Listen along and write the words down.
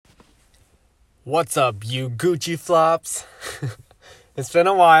What's up, you Gucci flops? It's been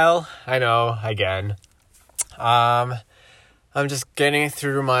a while, I know, again. I'm just getting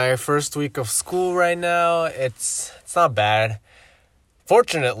through my first week of school right now. It's not bad.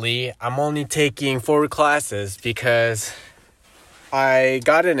 Fortunately, I'm only taking 4 classes because I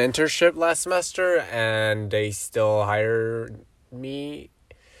got an internship last semester and they still hired me.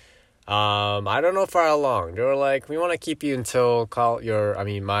 I don't know for how long. They were like, we want to keep you until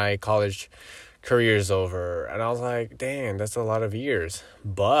my college career is over. And I was like, dang, that's a lot of years.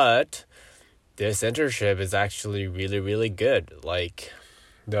 But this internship is actually really, really good. Like,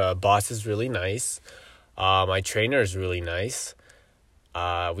 the boss is really nice. My trainer is really nice.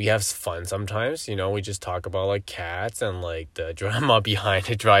 We have fun sometimes. We just talk about like cats and like the drama behind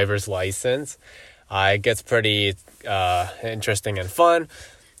a driver's license. It gets pretty interesting and fun.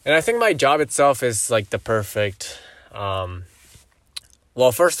 And I think my job itself is like the perfect,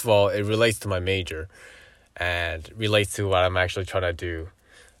 well, first of all, it relates to my major and relates to what I'm actually trying to do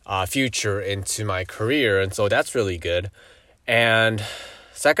future into my career. And so that's really good. And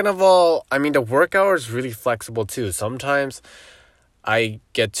second of all, the work hour is really flexible too. Sometimes I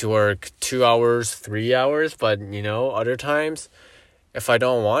get to work 2 hours, 3 hours, but other times if I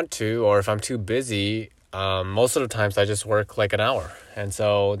don't want to, or if I'm too busy, most of the times I just work like an hour. And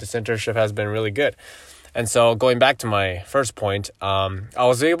so this internship has been really good. And so going back to my first point, I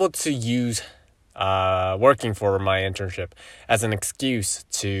was able to use working for my internship as an excuse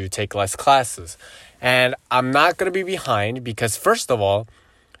to take less classes. And I'm not going to be behind because first of all,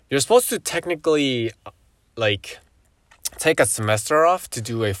 you're supposed to technically take a semester off to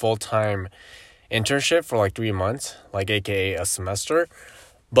do a full-time internship for 3 months, aka a semester.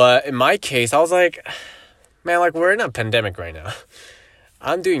 But in my case, I was like, man, we're in a pandemic right now.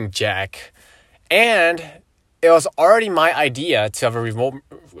 I'm doing jack. And it was already my idea to have a remote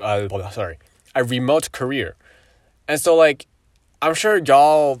career. And so I'm sure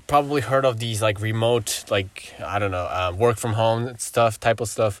y'all probably heard of these remote, work from home type of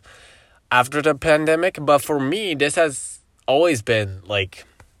stuff after the pandemic. But for me, this has always been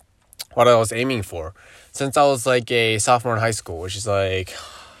what I was aiming for since I was a sophomore in high school, which is oh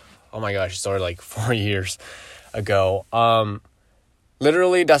my gosh, it started 4 years ago.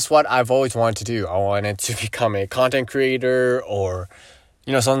 Literally, that's what I've always wanted to do. I wanted to become a content creator or,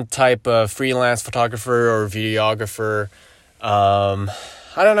 some type of freelance photographer or videographer. I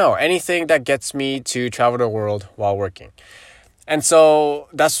don't know, anything that gets me to travel the world while working. And so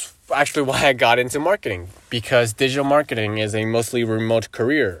that's actually why I got into marketing, because digital marketing is a mostly remote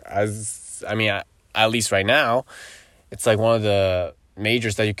career. At least right now, it's one of the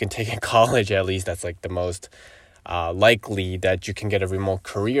majors that you can take in college, at least. That's the most likely that you can get a remote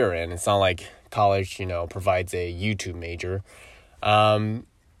career in. It's not like college, provides a YouTube major. And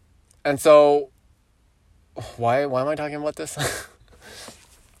so why am I talking about this?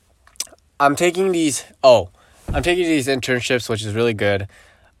 I'm taking these internships, which is really good.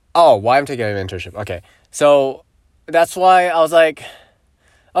 Oh, why I'm taking an internship? Okay. So that's why I was like,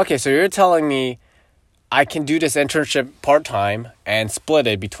 okay, so you're telling me I can do this internship part-time and split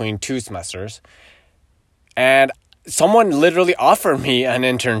it between 2 semesters. And someone literally offered me an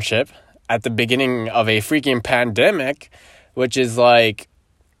internship at the beginning of a freaking pandemic, which is very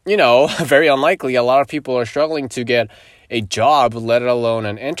unlikely. A lot of people are struggling to get a job, let alone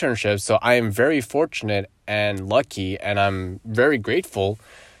an internship. So I am very fortunate and lucky, and I'm very grateful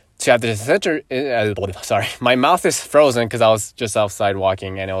to have this sorry, my mouth is frozen because I was just outside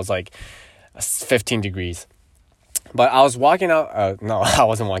walking and it was 15 degrees. But I was walking out. No, I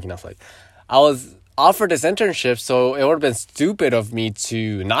wasn't walking outside. I was offered this internship, so it would have been stupid of me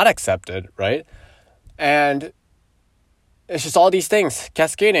to not accept it, right? And it's just all these things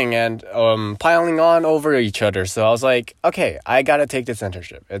cascading and piling on over each other. So I was like, okay, I gotta take this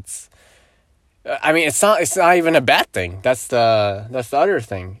internship. It's not even a bad thing. That's the other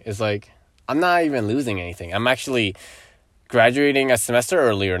thing. Is I'm not even losing anything. I'm actually graduating a semester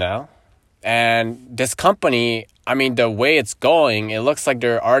earlier now. And this company, the way it's going, it looks like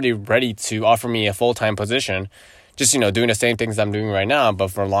they're already ready to offer me a full-time position. Just, doing the same things I'm doing right now, but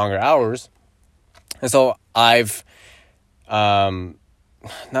for longer hours. And so I've not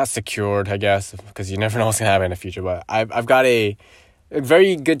secured, I guess, because you never know what's going to happen in the future. But I've got a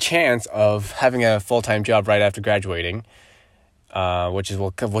very good chance of having a full-time job right after graduating, which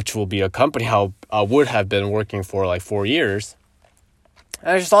will be a company I would have been working for 4 years. And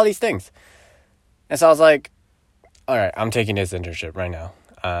there's just all these things. And so I was like, all right, I'm taking this internship right now.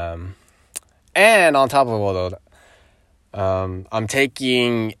 And on top of all that, I'm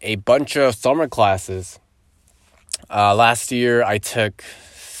taking a bunch of summer classes. Last year, I took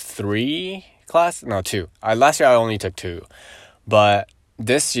 3 class. No, 2. Last year I only took 2. But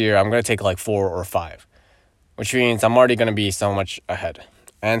this year I'm going to take like 4 or 5. Which means I'm already going to be so much ahead.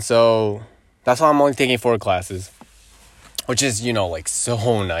 And so that's why I'm only taking 4 classes. Which is, like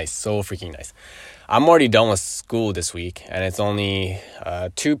so nice. So freaking nice. I'm already done with school this week. And it's only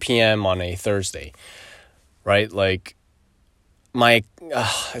 2 p.m. on a Thursday. Right? Like,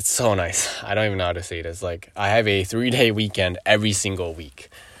 it's so nice. I don't even know how to say this. Like, I have a 3-day weekend every single week.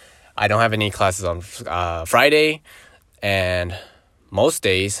 I don't have any classes on Friday. And most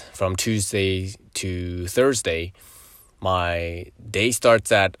days, from Tuesday to Thursday, my day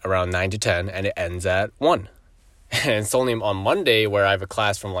starts at around 9 to 10 and it ends at 1. And it's only on Monday where I have a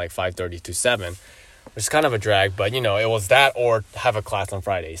class from like 5:30 to 7, which is kind of a drag. But, it was that or have a class on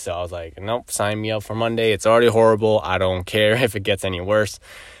Friday. So I was like, nope, sign me up for Monday. It's already horrible. I don't care if it gets any worse.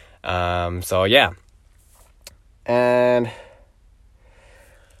 So, yeah. And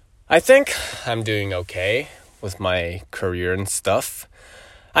I think I'm doing okay with my career and stuff.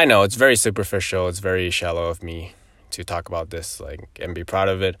 I know it's very superficial. It's very shallow of me to talk about this, like, and be proud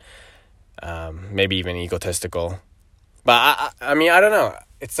of it. Maybe even egotistical. But I mean, I don't know.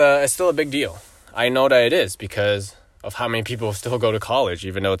 It's still a big deal. I know that it is because of how many people still go to college,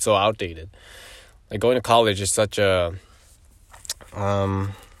 even though it's so outdated. Like, going to college is such a,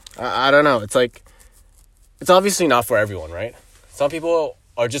 I don't know. It's like, it's obviously not for everyone, right? Some people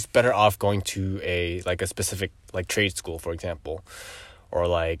are just better off going to a specific, like, trade school, for example, or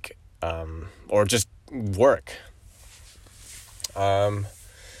like, or just work.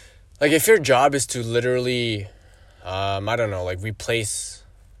 Like, if your job is to literally, I don't know, like, replace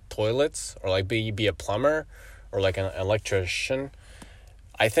toilets or like be a plumber or like an electrician,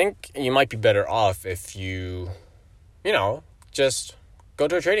 I think you might be better off if you just go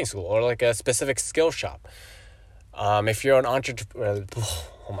to a trading school or like a specific skill shop. If you're an entrepreneur,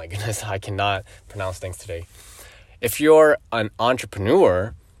 oh my goodness, I cannot pronounce things today. If you're an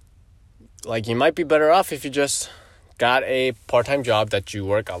entrepreneur, like, you might be better off if you just got a part-time job that you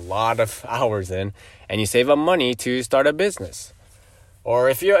work a lot of hours in and you save up money to start a business.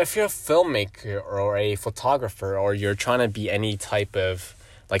 Or if you're a filmmaker or a photographer or you're trying to be any type of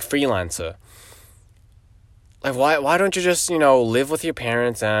like freelancer, like, why don't you just live with your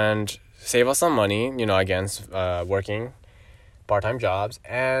parents and save up some money, against working part-time jobs,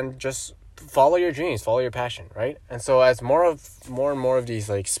 and just follow your dreams, follow your passion, right? And so as more and more of these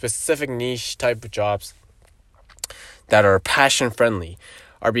like specific niche type of jobs that are passion friendly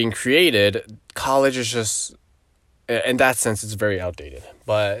are being created, college is just, in that sense, it's very outdated.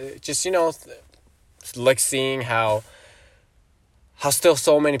 But just, like seeing how still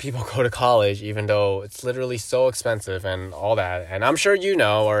so many people go to college, even though it's literally so expensive and all that. And I'm sure you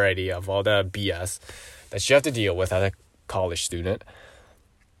know already of all the BS that you have to deal with as a college student.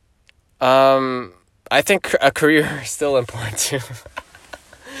 I think a career is still important too.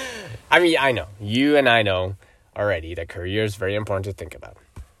 I mean, I know. You and I know already that career is very important to think about.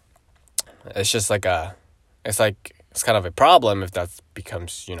 It's just like it's kind of a problem if that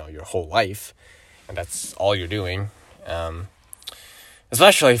becomes, your whole life and that's all you're doing.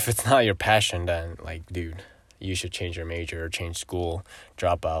 Especially if it's not your passion, then, like, dude, you should change your major, change school,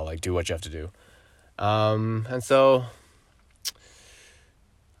 drop out, like, do what you have to do. And so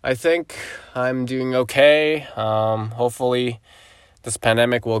I think I'm doing okay. Hopefully this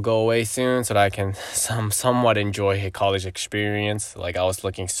pandemic will go away soon so that I can somewhat enjoy a college experience. Like, I was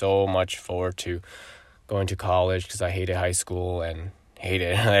looking so much forward to going to college because I hated high school and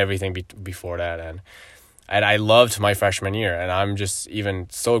hated everything before that. And I loved my freshman year, and I'm just even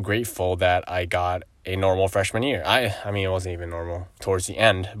so grateful that I got a normal freshman year. I mean, it wasn't even normal towards the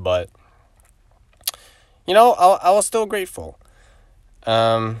end, but, I was still grateful.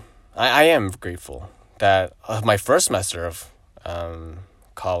 I am grateful that my first semester of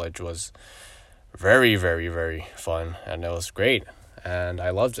college was very, very, very fun, and it was great, and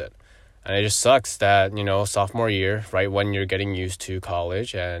I loved it. And it just sucks that, sophomore year, right when you're getting used to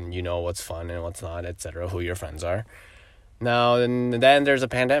college and you know what's fun and what's not, etc., who your friends are. Now, and then there's a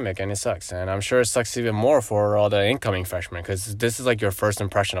pandemic and it sucks. And I'm sure it sucks even more for all the incoming freshmen because this is like your first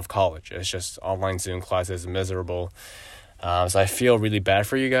impression of college. It's just online Zoom classes, miserable. So I feel really bad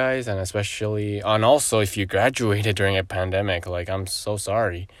for you guys, and especially, and also if you graduated during a pandemic, like, I'm so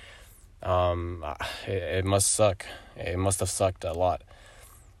sorry. It must suck. It must have sucked a lot.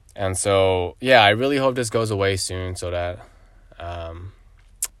 And so, yeah, I really hope this goes away soon so that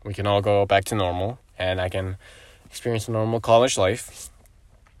we can all go back to normal and I can experience a normal college life.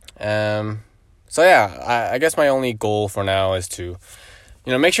 So, yeah, I guess my only goal for now is to,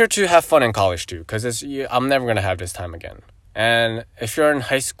 make sure to have fun in college too, because I'm never going to have this time again. And if you're in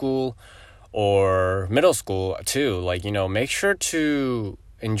high school or middle school too. Like, you know, make sure to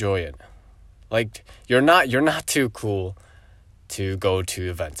enjoy it. Like, you're not too cool to go to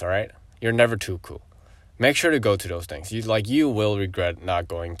events, all right? You're never too cool. Make sure to go to those things. You will regret not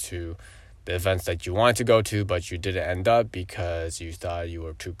going to the events that you wanted to go to, but you didn't end up because you thought you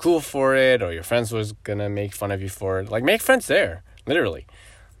were too cool for it, or your friends was gonna make fun of you for it. Like, make friends there, literally.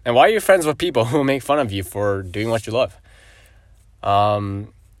 And why are you friends with people who make fun of you for doing what you love?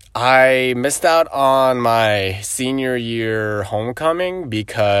 I missed out on my senior year homecoming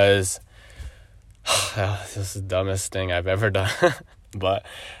because this is the dumbest thing I've ever done. But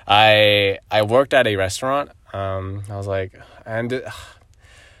I worked at a restaurant. I was like, and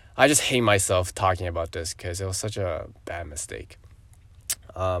I just hate myself talking about this because it was such a bad mistake.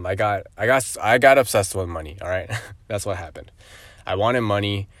 I got obsessed with money. All right, that's what happened. I wanted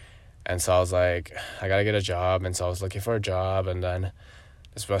money, and so I was like, I gotta get a job, and so I was looking for a job, and then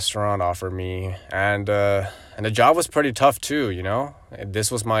this restaurant offered me, and the job was pretty tough too. You know,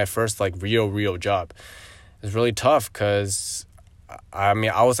 this was my first like real job. It was really tough because I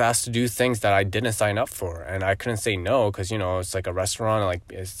was asked to do things that I didn't sign up for, and I couldn't say no because, you know, it's like a restaurant, like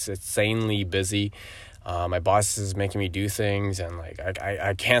it's insanely busy. My boss is making me do things, and like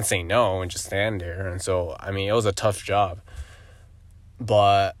I can't say no and just stand there. And so, I mean, it was a tough job.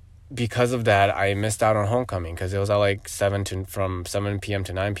 But because of that, I missed out on homecoming because it was at like from 7 p.m.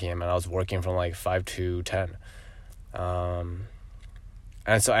 to 9 p.m. and I was working from like 5 to 10. And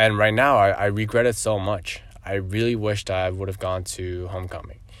right now I regret it so much. I really wished I would have gone to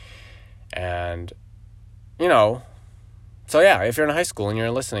homecoming. And, you know, so yeah, if you're in high school and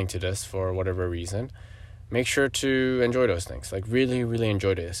you're listening to this for whatever reason, make sure to enjoy those things. Like, really, really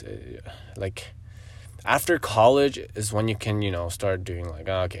enjoy this. Like, after college is when you can, you know, start doing like,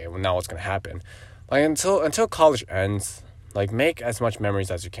 okay, well, now what's going to happen? Like, until college ends, like, make as much memories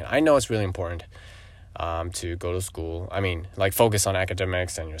as you can. I know it's really important to go to school. I mean, like, focus on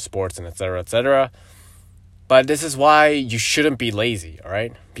academics and your sports and et cetera, et cetera. But this is why you shouldn't be lazy, all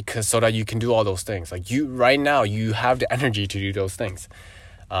right? Because so that you can do all those things. Like, right now, you have the energy to do those things.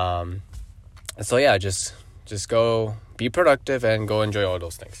 And so, yeah, just go be productive and go enjoy all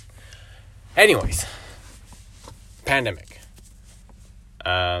those things. Anyways, pandemic.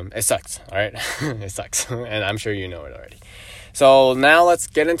 It sucks, all right? It sucks. And I'm sure you know it already. So now let's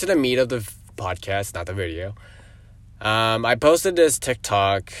get into the meat of the podcast, not the video. I posted this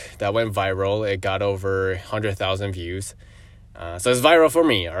TikTok that went viral. It got over 100,000 views. So it's viral for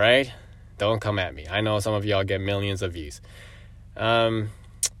me, all right? Don't come at me. I know some of y'all get millions of views. The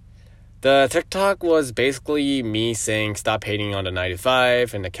TikTok was basically me saying, stop hating on the 9 to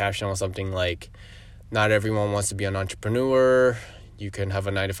 5. And the caption was something like, not everyone wants to be an entrepreneur. You can have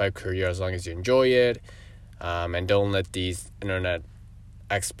a 9 to 5 career as long as you enjoy it. And don't let these internet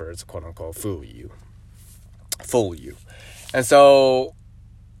experts, quote unquote, fool you. And so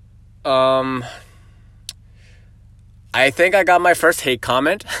I think I got my first hate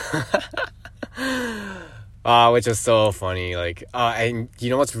comment. Which is so funny. Like, and you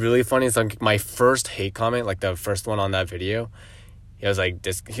know what's really funny is like my first hate comment, like the first one on that video, he was like,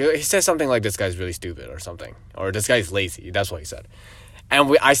 he said something like, this guy's really stupid or something, or this guy's lazy. That's what he said.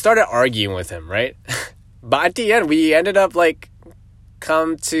 And I started arguing with him, right? But at the end, we ended up like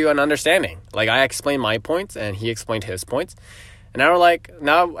come to an understanding. Like, I explained my points and he explained his points, and now we're like,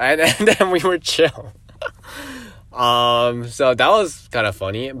 no, and then we were chill. So that was kind of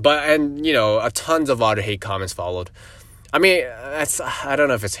funny, and you know, tons of other hate comments followed. I mean, I don't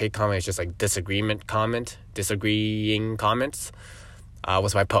know if it's hate comment, it's just like disagreeing comments,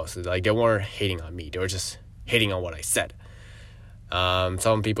 was my post. Like, they weren't hating on me, they were just hating on what I said.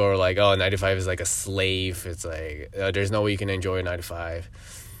 Some people are like, oh, 9 to 5 is like a slave. It's like, there's no way you can enjoy a 9 to 5.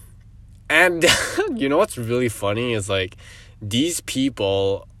 And you know what's really funny is like, these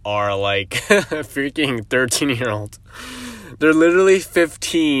people are like freaking 13-year-olds. They're literally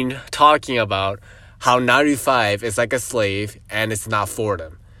 15 talking about how 9 to 5 is like a slave and it's not for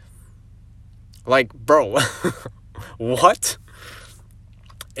them. Like, bro, what?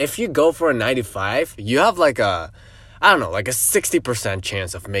 If you go for a 9 to 5, you have like a 60%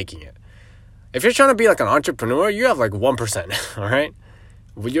 chance of making it. If you're trying to be like an entrepreneur, you have like 1%, all right?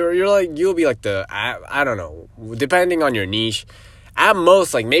 You'll be like I don't know, depending on your niche, at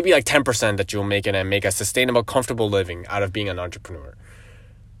most like maybe like 10% that you'll make it and make a sustainable, comfortable living out of being an entrepreneur.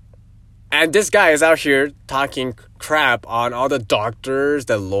 And this guy is out here talking crap on all the doctors,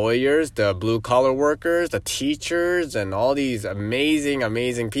 the lawyers, the blue-collar workers, the teachers, and all these amazing,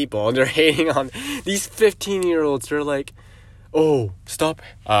 amazing people. And they're hating on these 15-year-olds. They're like, oh, stop.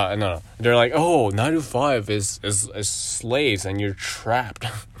 No. They're like, oh, 9 to 5 is slaves and you're trapped.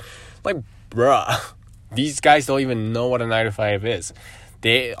 Like, bruh, these guys don't even know what a 9 to 5 is.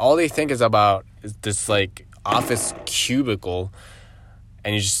 All they think is about is this like office cubicle,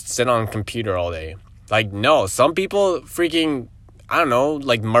 and you just sit on a computer all day. Like, no, some people freaking, I don't know,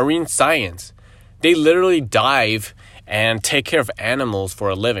 like marine science. They literally dive and take care of animals for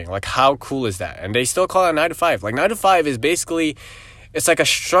a living. Like, how cool is that? And they still call it 9 to 5. Like, 9 to 5 is basically, it's like a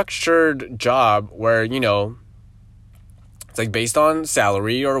structured job where, you know, it's like based on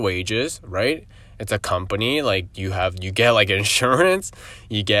salary or wages, right? It's a company. Like, you get like insurance.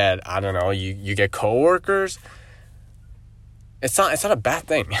 You get, I don't know, you get coworkers. It's not a bad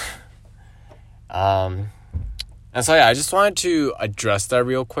thing. And so yeah, I just wanted to address that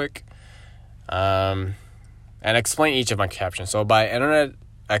real quick. And explain each of my captions. So by internet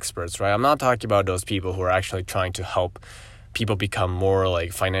experts, right? I'm not talking about those people who are actually trying to help people become more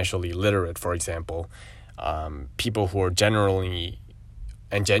like financially literate, for example. People who are genuinely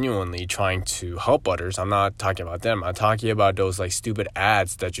trying to help others. I'm not talking about them. I'm talking about those like stupid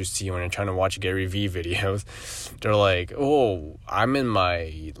ads that you see when you're trying to watch Gary Vee videos. They're like, oh, I'm in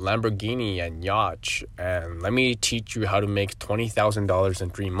my Lamborghini and yacht, and let me teach you how to make $20,000 in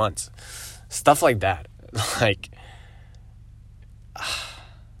 3 months. Stuff like that. Like,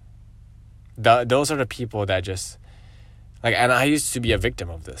 those are the people that just, like, and I used to be a victim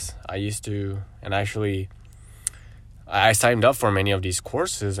of this. I signed up for many of these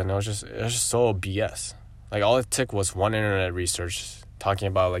courses, and it was just so BS. Like, all it took was one internet research talking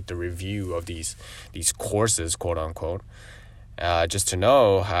about like the review of these courses, quote unquote, just to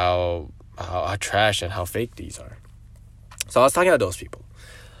know how trash and how fake these are. So I was talking about those people,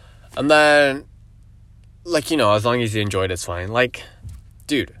 and then, like, you know, as long as you enjoy it, it's fine. Like,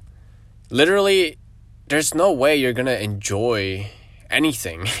 dude, literally, there's no way you're gonna enjoy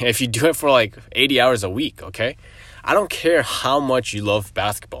anything if you do it for like 80 hours a week, okay? I don't care how much you love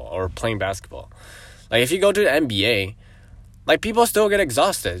basketball or playing basketball. Like, if you go to the NBA, like, people still get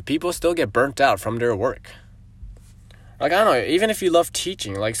exhausted. People still get burnt out from their work. Like, I don't know, even if you love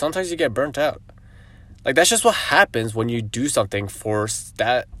teaching, like, sometimes you get burnt out. Like, that's just what happens when you do something for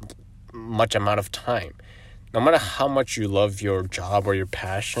that much amount of time. No matter how much you love your job or your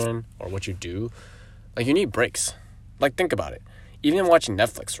passion or what you do, like, you need breaks. Like, think about it. Even watching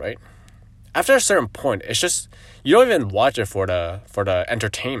Netflix, right? After a certain point, it's just, you don't even watch it for the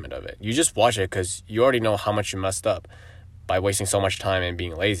entertainment of it. You just watch it because you already know how much you messed up by wasting so much time and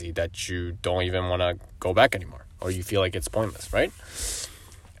being lazy that you don't even want to go back anymore, or you feel like it's pointless, right?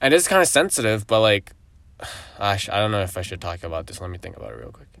 And it's kind of sensitive, but like, gosh, I don't know if I should talk about this. Let me think about it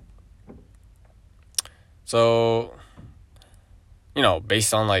real quick. So, you know,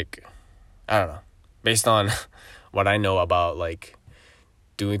 based on like, I don't know, based on what I know about like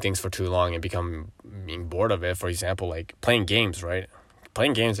doing things for too long and being bored of it, for example, like playing games, right?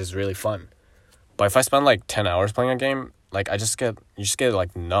 Playing games is really fun. But if I spend like 10 hours playing a game, like you just get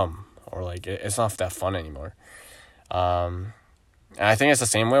like numb, or like it's not that fun anymore. And I think it's the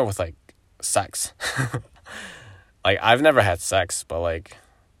same way with like sex. Like, I've never had sex, but like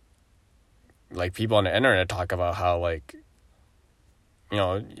people on the internet talk about how, like, you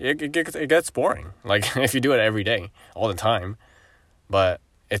know, it gets boring. Like, if you do it every day, all the time. But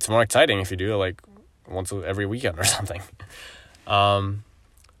it's more exciting if you do it like once every weekend or something.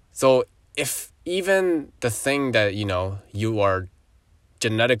 So if even the thing that, you know, you are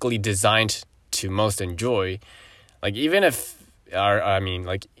genetically designed to most enjoy, like, even if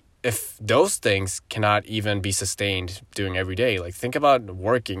those things cannot even be sustained doing every day, like, think about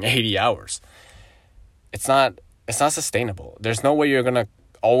working 80 hours. It's not sustainable. There's no way you're going to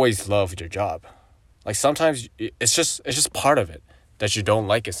always love your job. Like, sometimes it's just part of it that you don't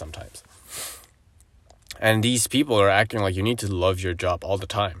like it sometimes. And these people are acting like you need to love your job all the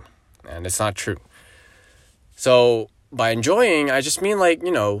time. And it's not true. So by enjoying, I just mean, like,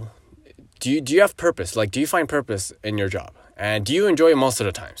 you know, do you have purpose? Like, do you find purpose in your job? And do you enjoy it most of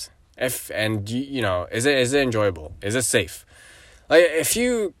the times? Is it enjoyable? Is it safe? Like, if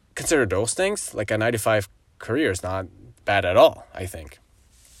you consider those things, like, a 9 to 5 career is not bad at all, I think.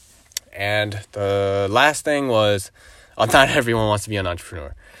 And the last thing was, not everyone wants to be an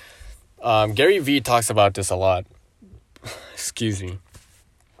entrepreneur. Gary Vee talks about this a lot. Excuse me.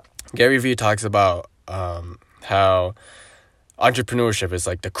 Gary Vee talks about how entrepreneurship is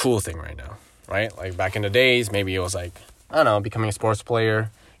like the cool thing right now, right? Like, back in the days, maybe it was like, I don't know, becoming a sports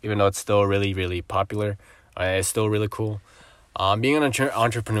player, even though it's still really, really popular. It's still really cool. Being an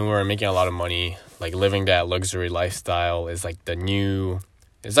entrepreneur and making a lot of money, like living that luxury lifestyle, is like the new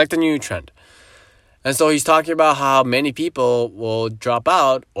trend. And so he's talking about how many people will drop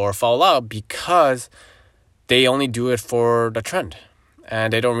out or fall out because they only do it for the trend.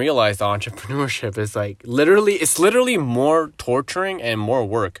 and they don't realize that entrepreneurship is like literally more torturing and more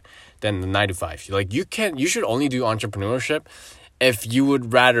work than the 9 to 5. Like you should only do entrepreneurship if you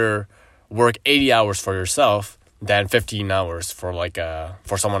would rather work 80 hours for yourself than 15 hours for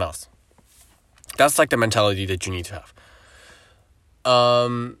for someone else. That's like the mentality that you need to have.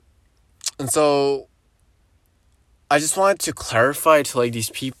 And so I just wanted to clarify to like these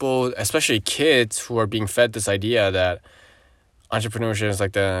people, especially kids who are being fed this idea that entrepreneurship is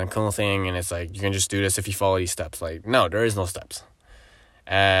like the cool thing and it's like you can just do this if you follow these steps. Like, no, there is no steps.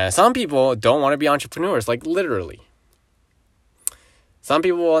 And some people don't want to be entrepreneurs, like literally. Some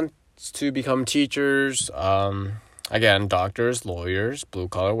people want to become teachers, again, doctors, lawyers,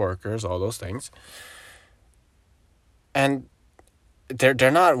 blue-collar workers, all those things. And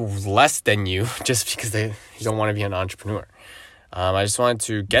they're not less than you just because you don't want to be an entrepreneur. I just wanted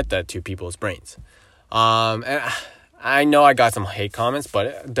to get that to people's brains. And I know I got some hate comments,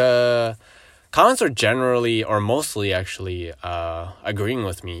 but the comments are generally or mostly actually agreeing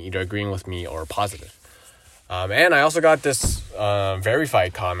with me, either agreeing with me or positive. And I also got this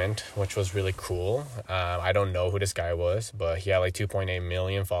verified comment, which was really cool. I don't know who this guy was, but he had like 2.8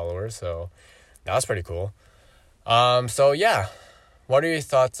 million followers, so that was pretty cool. So yeah, what are your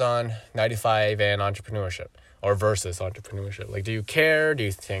thoughts on 95 and entrepreneurship or versus entrepreneurship? Like, do you care? Do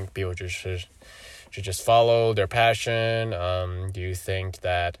you think people should just follow their passion? Do you think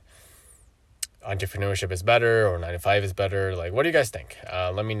that entrepreneurship is better or 9 to 5 is better? Like, what do you guys think?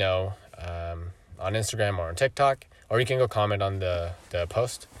 Let me know on Instagram or on TikTok, or you can go comment on the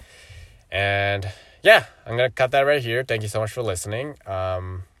post. And yeah, I'm going to cut that right here. Thank you so much for listening.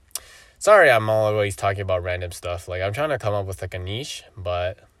 Sorry, I'm always talking about random stuff. Like, I'm trying to come up with like a niche,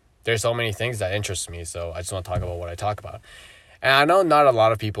 but there's so many things that interest me. So I just want to talk about what I talk about. And I know not a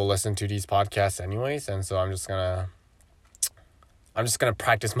lot of people listen to these podcasts anyways. And so I'm just going to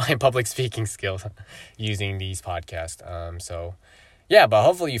practice my public speaking skills using these podcasts. So yeah, but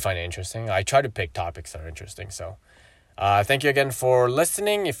hopefully you find it interesting. I try to pick topics that are interesting. So thank you again for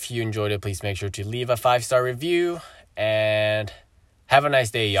listening. If you enjoyed it, please make sure to leave a 5-star review. And have a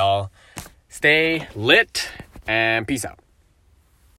nice day, y'all. Stay lit and peace out.